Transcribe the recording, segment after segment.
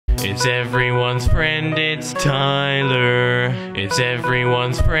It's everyone's friend, it's Tyler. It's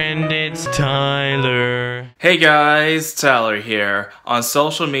everyone's friend, it's Tyler. Hey guys, Tyler here. On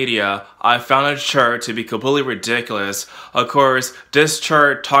social media, I found a chart to be completely ridiculous. Of course, this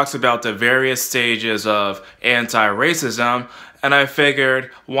chart talks about the various stages of anti-racism, and I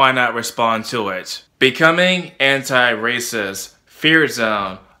figured, why not respond to it? Becoming anti-racist. Fear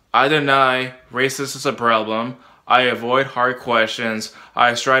zone. I deny racism is a problem. I avoid hard questions.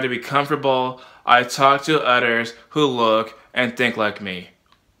 I strive to be comfortable. I talk to others who look and think like me.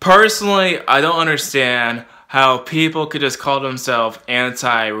 Personally, I don't understand how people could just call themselves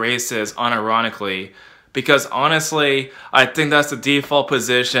anti-racist unironically, because honestly, I think that's the default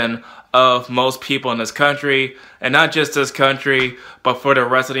position of most people in this country, and not just this country, but for the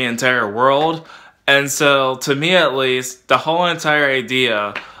rest of the entire world. And so, to me at least, the whole entire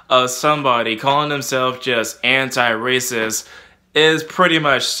idea of somebody calling themselves just anti-racist is pretty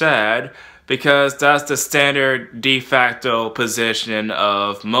much sad, because that's the standard de facto position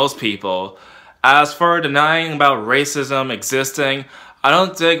of most people. As for denying about racism existing, I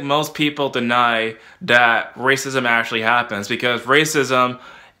don't think most people deny that racism actually happens, because racism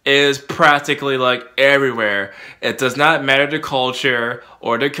is practically like everywhere. It does not matter the culture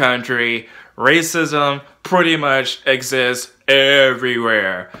or the country. Racism pretty much exists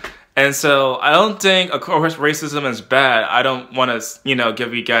everywhere. And so I don't think, of course, racism is bad. I don't want to,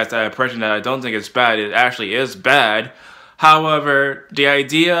 give you guys that impression that I don't think it's bad. It actually is bad. However, the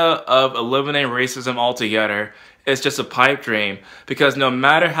idea of eliminating racism altogether is just a pipe dream, because no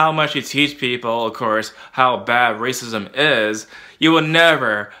matter how much you teach people, of course, how bad racism is, you will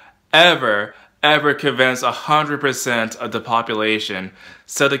never, ever, ever convince 100% of the population.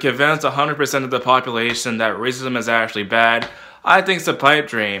 So to convince 100% of the population that racism is actually bad, I think it's a pipe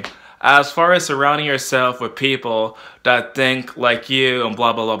dream. As far as surrounding yourself with people that think like you and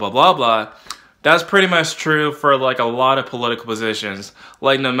blah blah blah blah blah blah, that's pretty much true for like a lot of political positions.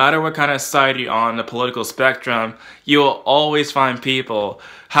 Like no matter what kind of side you're on the political spectrum, you will always find people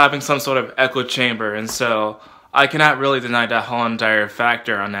having some sort of echo chamber, and so I cannot really deny that whole entire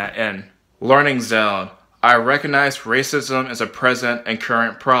factor on that end. Learning zone. I recognize racism as a present and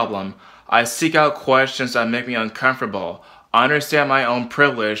current problem. I seek out questions that make me uncomfortable. I understand my own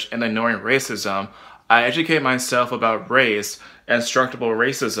privilege in ignoring racism. I educate myself about race and structural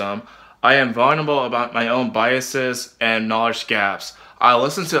racism. I am vulnerable about my own biases and knowledge gaps. I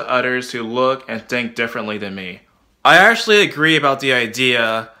listen to others who look and think differently than me. I actually agree about the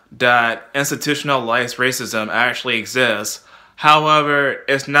idea that institutionalized racism actually exists. However,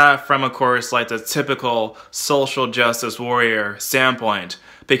 it's not from, of course, like the typical social justice warrior standpoint.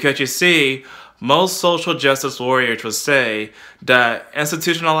 Because you see, most social justice warriors would say that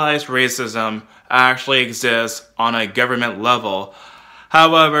institutionalized racism actually exists on a government level.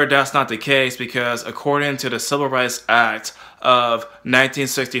 However, that's not the case, because according to the Civil Rights Act of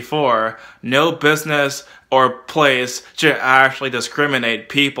 1964, no business or place should actually discriminate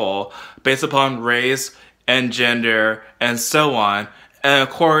people based upon race and gender and so on. And of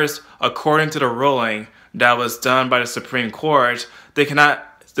course, according to the ruling that was done by the Supreme Court, they cannot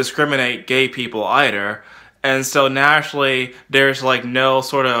discriminate gay people either. And so naturally, there's like no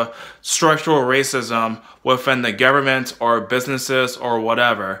sort of structural racism within the government or businesses or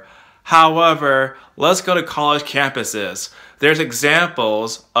whatever. However, let's go to college campuses. There's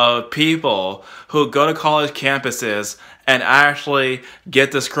examples of people who go to college campuses and actually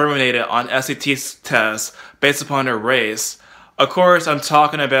get discriminated on SAT tests based upon their race. Of course, I'm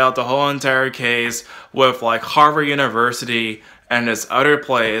talking about the whole entire case with like Harvard University and this other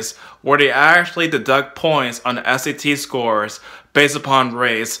place where they actually deduct points on the SAT scores based upon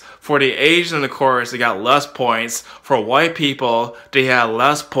race. For the Asians, of course, they got less points. For white people, they had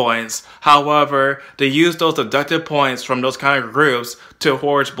less points. However, they used those deducted points from those kind of groups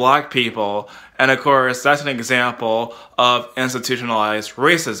towards black people. And of course, that's an example of institutionalized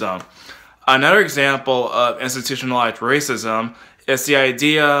racism. Another example of institutionalized racism is the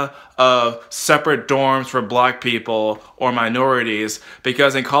idea of separate dorms for black people or minorities,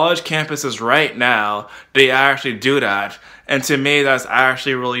 because in college campuses right now, they actually do that. And to me, that's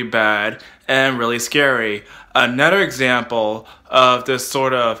actually really bad and really scary. Another example of this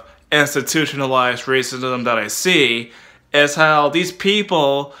sort of institutionalized racism that I see is how these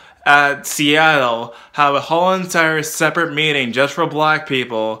people at Seattle have a whole entire separate meeting just for black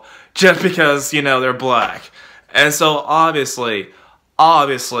people, just because, they're black. And so obviously,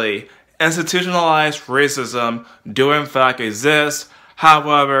 institutionalized racism do in fact exist.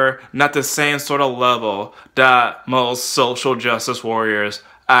 However, not the same sort of level that most social justice warriors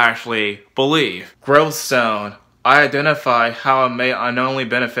actually believe. Growth zone. I identify how I may unknowingly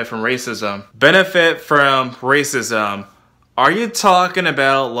benefit from racism. Benefit from racism. Are you talking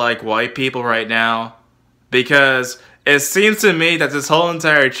about like white people right now? Because it seems to me that this whole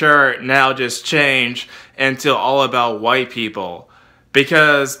entire chart now just changed into all about white people.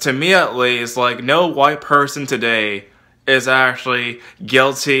 Because to me at least, like no white person today is actually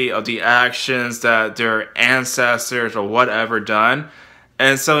guilty of the actions that their ancestors or whatever done.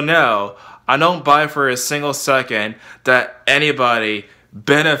 And so no, I don't buy for a single second that anybody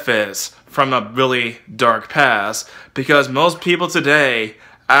benefits from a really dark past, because most people today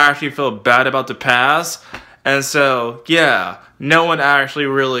actually feel bad about the past. And so yeah, no one actually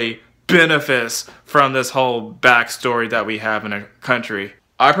really benefits from this whole backstory that we have in our country.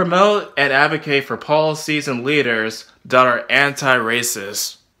 I promote and advocate for policies and leaders that are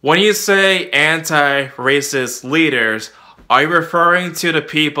anti-racist. When you say anti-racist leaders, are you referring to the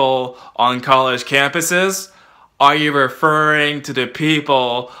people on college campuses? Are you referring to the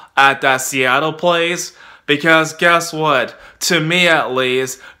people at that Seattle place? Because guess what? To me at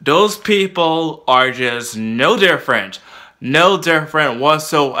least, those people are just no different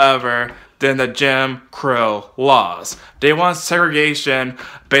whatsoever than the Jim Crow laws. They want segregation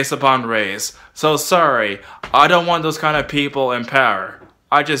based upon race. So sorry, I don't want those kind of people in power.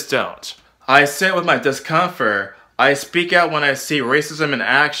 I just don't. I sit with my discomfort. I speak out when I see racism in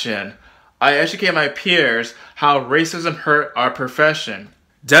action. I educate my peers how racism hurt our profession.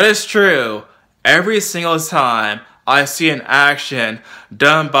 That is true. Every single time I see an action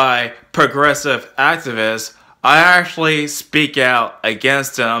done by progressive activists, I actually speak out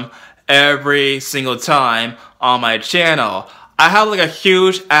against them every single time on my channel. I have like a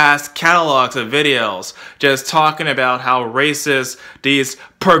huge ass catalog of videos just talking about how racist these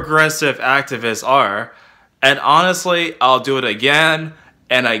progressive activists are. And honestly, I'll do it again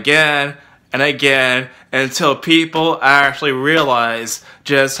and again and again until people actually realize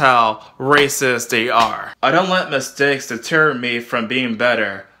just how racist they are. I don't let mistakes deter me from being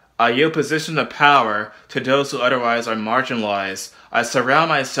better. I yield position of power to those who otherwise are marginalized. I surround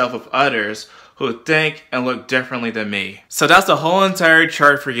myself with others who think and look differently than me. So that's the whole entire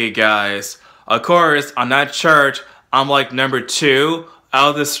chart for you guys. Of course, on that chart, I'm like number 2 out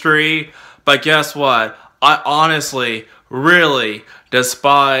of the street. But guess what? I honestly, really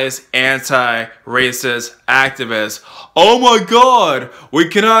despise anti-racist activists. Oh my god, we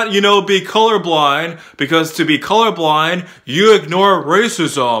cannot, be colorblind, because to be colorblind, you ignore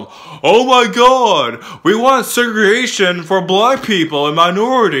racism. Oh my god, we want segregation for black people and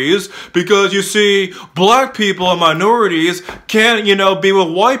minorities, because you see, black people and minorities can't, be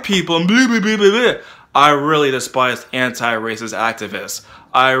with white people and blah, blah, blah, blah, blah. I really despise anti-racist activists.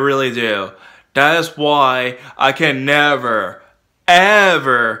 I really do. That is why I can never,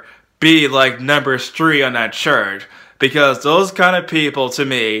 ever be like number 3 on that chart. Because those kind of people, to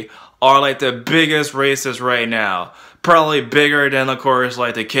me, are like the biggest racists right now. Probably bigger than, of course,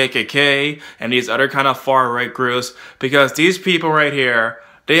 like the KKK and these other kind of far-right groups. Because these people right here,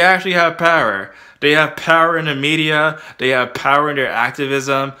 they actually have power. They have power in the media. They have power in their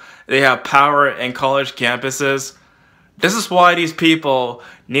activism. They have power in college campuses. This is why these people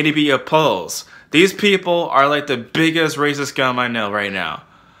need to be opposed. These people are like the biggest racist scum I know right now.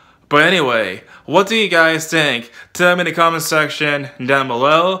 But anyway, what do you guys think? Tell me in the comment section down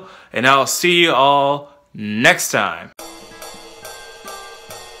below, and I'll see you all next time.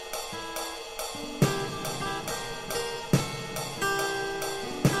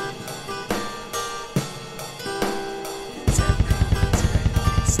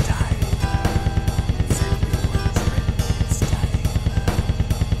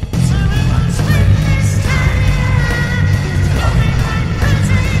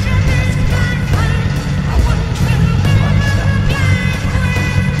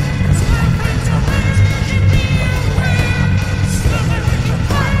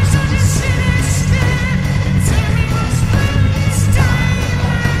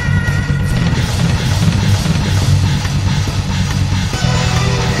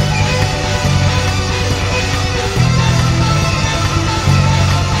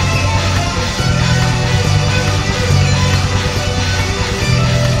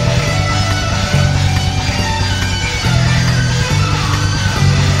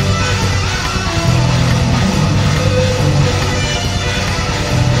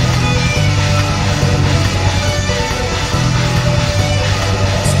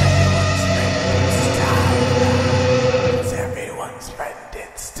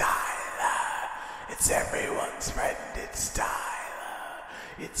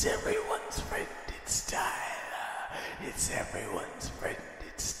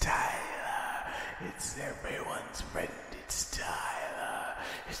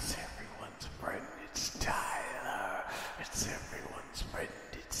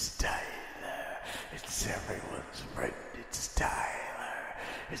 Tyler.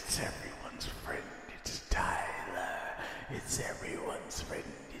 It's everyone's friend, it's Tyler. It's everyone's friend,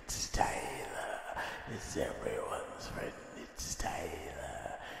 it's Tyler. It's everyone's friend, it's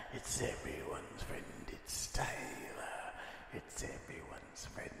Tyler. It's everyone's friend, it's Tyler. It's everyone's